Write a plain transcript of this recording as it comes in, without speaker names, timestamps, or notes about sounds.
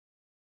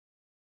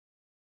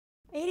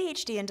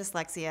ADHD and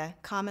dyslexia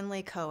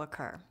commonly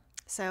co-occur.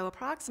 So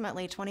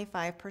approximately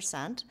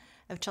 25%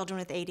 of children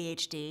with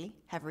ADHD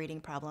have reading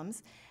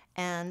problems,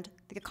 and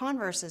the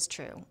converse is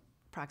true.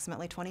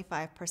 Approximately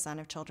 25%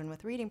 of children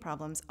with reading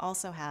problems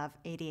also have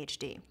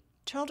ADHD.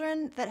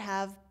 Children that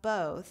have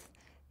both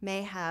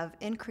may have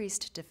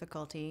increased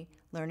difficulty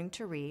learning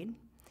to read,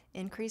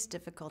 increased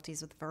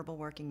difficulties with verbal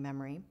working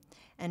memory,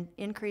 and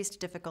increased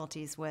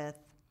difficulties with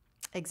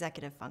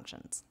executive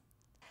functions.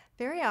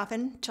 Very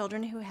often,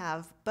 children who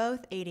have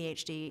both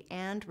ADHD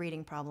and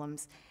reading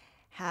problems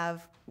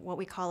have what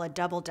we call a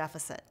double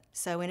deficit.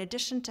 So in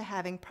addition to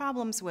having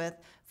problems with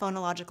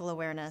phonological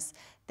awareness,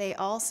 they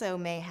also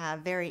may have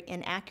very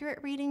inaccurate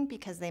reading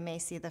because they may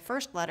see the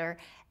first letter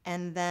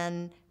and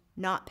then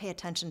not pay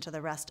attention to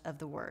the rest of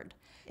the word.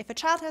 If a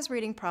child has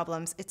reading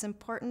problems, it's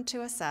important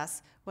to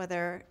assess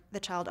whether the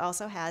child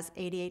also has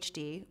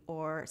ADHD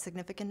or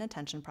significant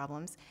attention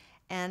problems,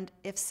 and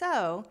if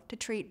so, to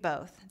treat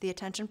both the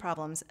attention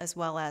problems as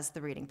well as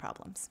the reading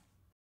problems.